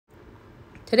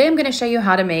Today I'm going to show you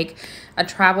how to make a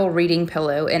travel reading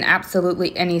pillow in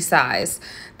absolutely any size.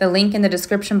 The link in the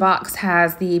description box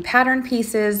has the pattern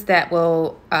pieces that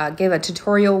will give a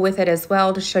tutorial with it as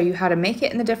well to show you how to make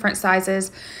it in the different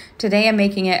sizes. Today I'm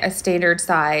making it a standard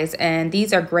size, and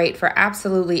these are great for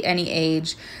absolutely any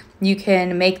age. You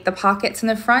can make the pockets in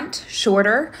the front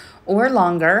shorter or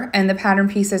longer, and the pattern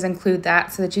pieces include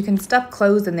that so that you can stuff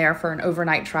clothes in there for an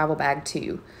overnight travel bag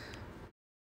too.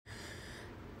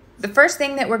 The first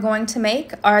thing that we're going to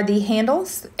make are the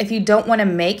handles. If you don't want to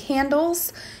make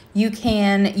handles, you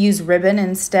can use ribbon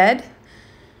instead.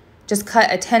 Just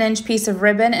cut a 10-inch piece of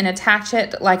ribbon and attach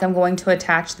it like I'm going to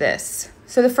attach this.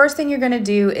 So the first thing you're going to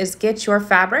do is get your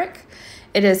fabric.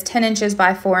 It is 10 inches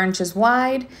by 4 inches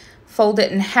wide. Fold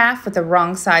it in half with the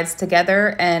wrong sides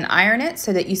together and iron it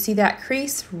so that you see that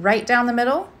crease right down the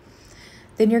middle.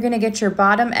 Then you're going to get your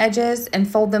bottom edges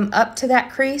and fold them up to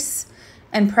that crease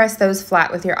and press those flat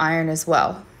with your iron as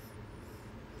well.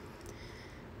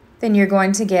 Then you're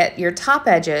going to get your top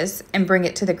edges and bring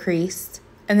it to the crease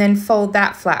and then fold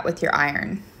that flat with your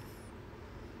iron.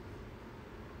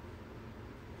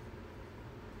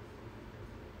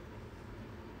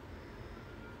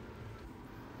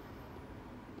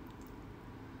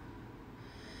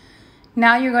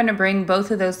 Now you're going to bring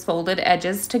both of those folded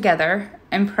edges together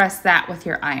and press that with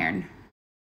your iron.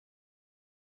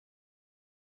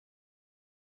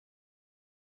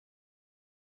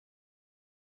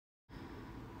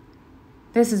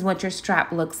 This is what your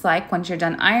strap looks like once you're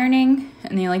done ironing,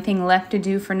 and the only thing left to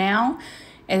do for now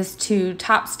is to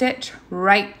top stitch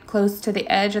right close to the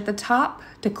edge at the top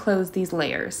to close these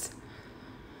layers.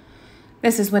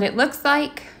 This is what it looks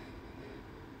like.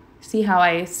 See how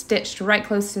I stitched right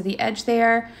close to the edge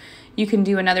there? You can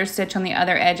do another stitch on the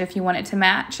other edge if you want it to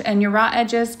match, and your raw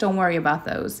edges, don't worry about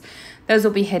those. Those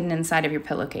will be hidden inside of your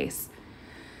pillowcase.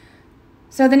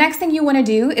 So the next thing you want to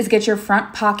do is get your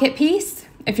front pocket piece.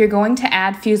 If you're going to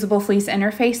add Fusible Fleece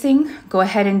Interfacing, go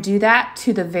ahead and do that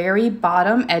to the very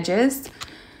bottom edges,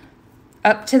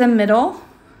 up to the middle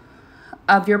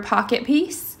of your pocket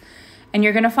piece, and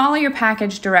you're going to follow your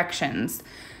package directions.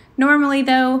 Normally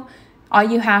though, all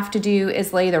you have to do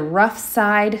is lay the rough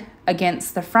side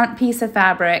against the front piece of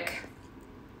fabric,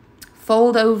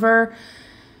 fold over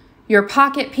your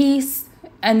pocket piece,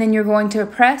 and then you're going to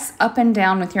press up and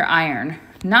down with your iron.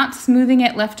 Not smoothing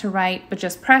it left to right, but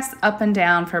just press up and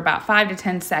down for about 5 to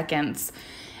 10 seconds.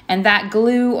 And that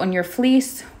glue on your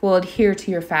fleece will adhere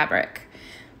to your fabric.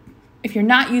 If you're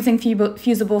not using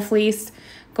Fusible Fleece,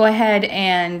 go ahead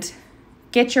and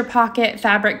get your pocket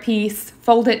fabric piece,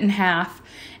 fold it in half,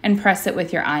 and press it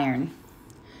with your iron.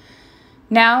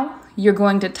 Now you're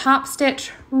going to top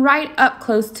stitch right up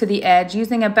close to the edge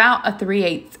using about a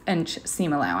 3/8 inch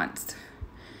seam allowance.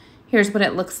 Here's what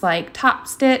it looks like top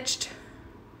stitched.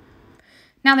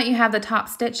 Now that you have the top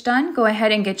stitch done, go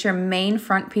ahead and get your main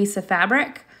front piece of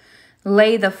fabric.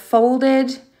 Lay the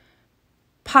folded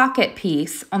pocket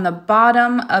piece on the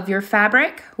bottom of your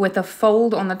fabric with a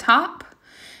fold on the top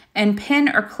and pin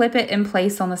or clip it in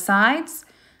place on the sides.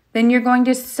 Then you're going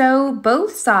to sew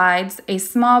both sides a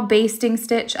small basting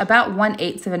stitch about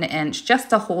 1/8 of an inch just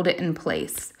to hold it in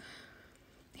place.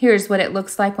 Here's what it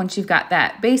looks like once you've got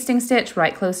that basting stitch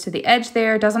right close to the edge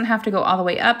there. It doesn't have to go all the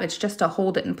way up, it's just to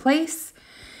hold it in place.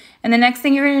 And the next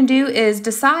thing you're going to do is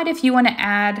decide if you want to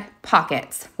add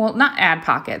pockets. Well, not add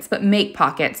pockets, but make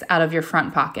pockets out of your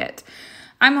front pocket.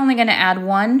 I'm only going to add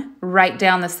one right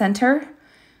down the center.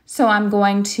 So I'm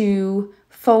going to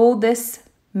fold this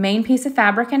main piece of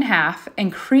fabric in half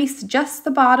and crease just the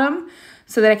bottom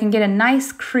so that I can get a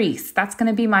nice crease. That's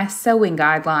going to be my sewing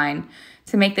guideline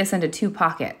to make this into 2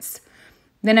 pockets.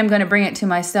 Then I'm going to bring it to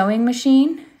my sewing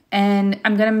machine and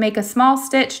I'm going to make a small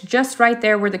stitch just right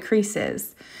there where the crease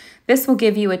is. This will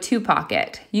give you a 2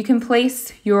 pocket. You can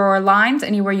place your lines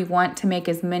anywhere you want to make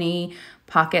as many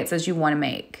pockets as you want to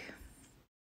make.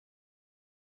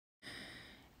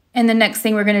 And the next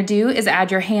thing we're going to do is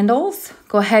add your handles.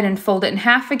 Go ahead and fold it in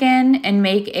half again and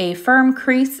make a firm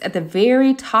crease at the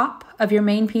very top of your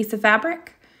main piece of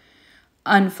fabric.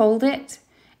 Unfold it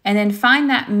and then find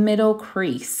that middle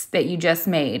crease that you just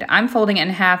made. I'm folding it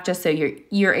in half just so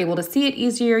you're able to see it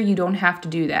easier. You don't have to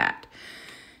do that.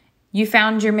 You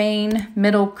found your main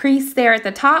middle crease there at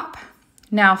the top.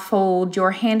 Now fold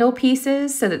your handle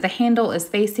pieces so that the handle is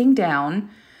facing down.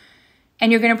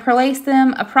 And you're going to place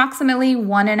them approximately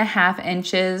 1.5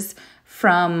 inches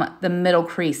from the middle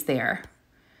crease there.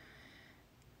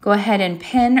 Go ahead and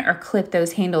pin or clip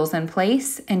those handles in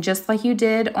place. And just like you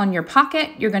did on your pocket,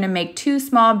 you're going to make 2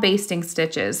 small basting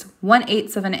stitches,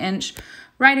 1/8 of an inch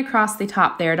right across the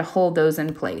top there to hold those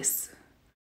in place.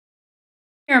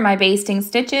 Here are my basting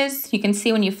stitches. You can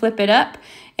see when you flip it up,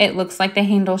 it looks like the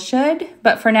handle should,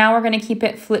 but for now we're going to keep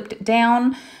it flipped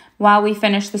down while we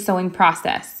finish the sewing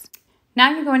process.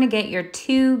 Now you're going to get your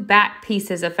 2 back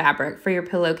pieces of fabric for your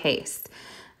pillowcase.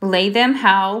 Lay them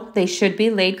how they should be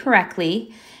laid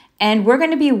correctly, and we're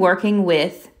going to be working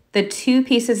with the 2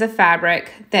 pieces of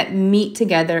fabric that meet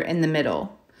together in the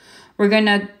middle. We're going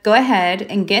to go ahead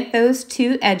and get those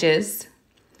 2 edges,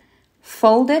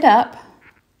 fold it up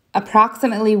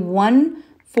approximately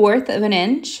 1/4 of an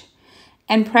inch,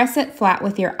 and press it flat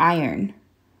with your iron.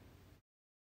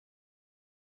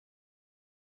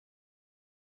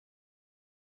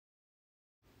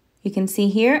 You can see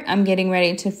here, I'm getting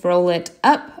ready to roll it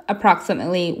up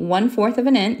approximately 1/4 of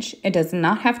an inch. It does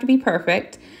not have to be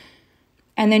perfect.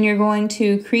 And then you're going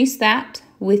to crease that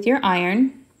with your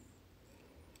iron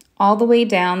all the way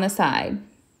down the side.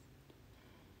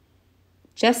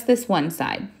 Just this one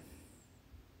side.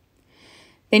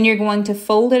 Then you're going to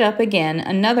fold it up again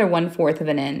another 1/4 of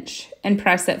an inch and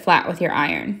press it flat with your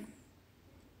iron.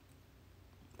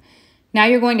 Now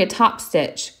you're going to top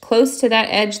stitch close to that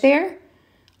edge there,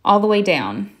 all the way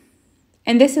down.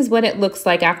 And this is what it looks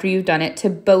like after you've done it to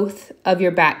both of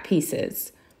your back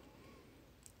pieces.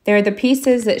 They're the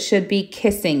pieces that should be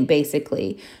kissing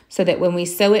basically, so that when we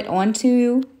sew it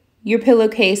onto your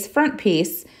pillowcase front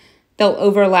piece, they'll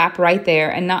overlap right there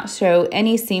and not show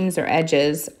any seams or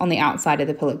edges on the outside of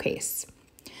the pillowcase.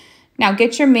 Now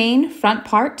get your main front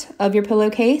part of your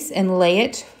pillowcase and lay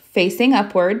it facing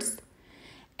upwards,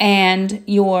 and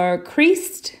your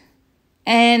creased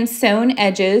and sewn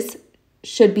edges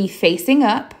should be facing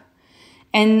up,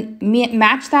 and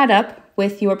match that up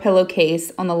with your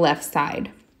pillowcase on the left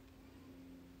side.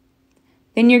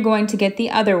 Then you're going to get the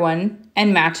other one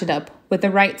and match it up with the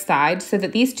right side so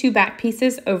that these 2 back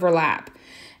pieces overlap.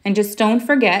 And just don't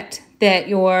forget that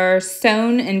your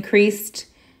sewn and creased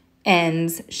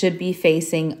ends should be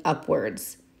facing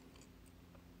upwards.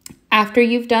 After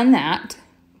you've done that,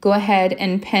 go ahead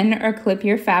and pin or clip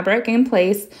your fabric in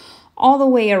place all the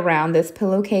way around this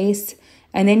pillowcase,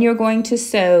 and then you're going to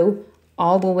sew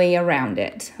all the way around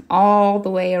it, all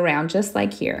the way around, just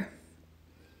like here.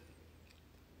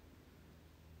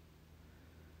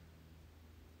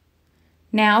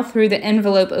 Now through the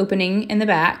envelope opening in the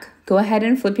back, go ahead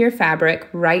and flip your fabric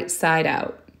right side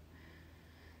out.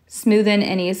 Smoothen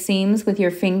any seams with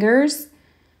your fingers.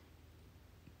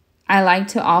 I like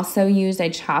to also use a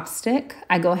chopstick.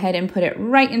 I go ahead and put it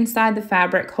right inside the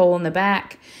fabric hole in the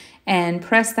back and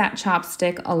press that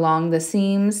chopstick along the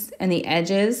seams and the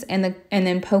edges, and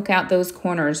then poke out those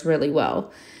corners really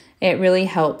well. It really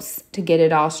helps to get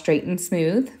it all straight and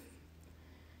smooth.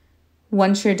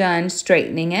 Once you're done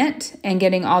straightening it and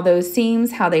getting all those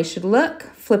seams how they should look,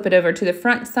 flip it over to the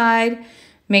front side,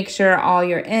 make sure all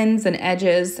your ends and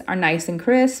edges are nice and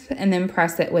crisp, and then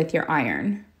press it with your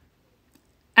iron.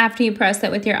 After you press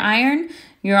it with your iron,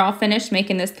 you're all finished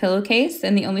making this pillowcase,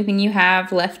 and the only thing you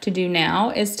have left to do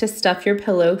now is to stuff your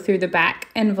pillow through the back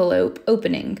envelope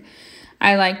opening.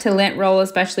 I like to lint roll,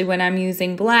 especially when I'm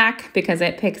using black, because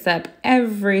it picks up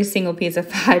every single piece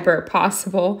of fiber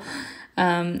possible.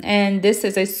 And this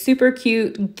is a super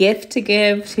cute gift to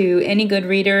give to any good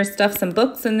reader. Stuff some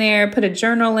books in there, put a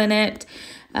journal in it,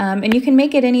 and you can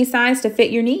make it any size to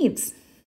fit your needs.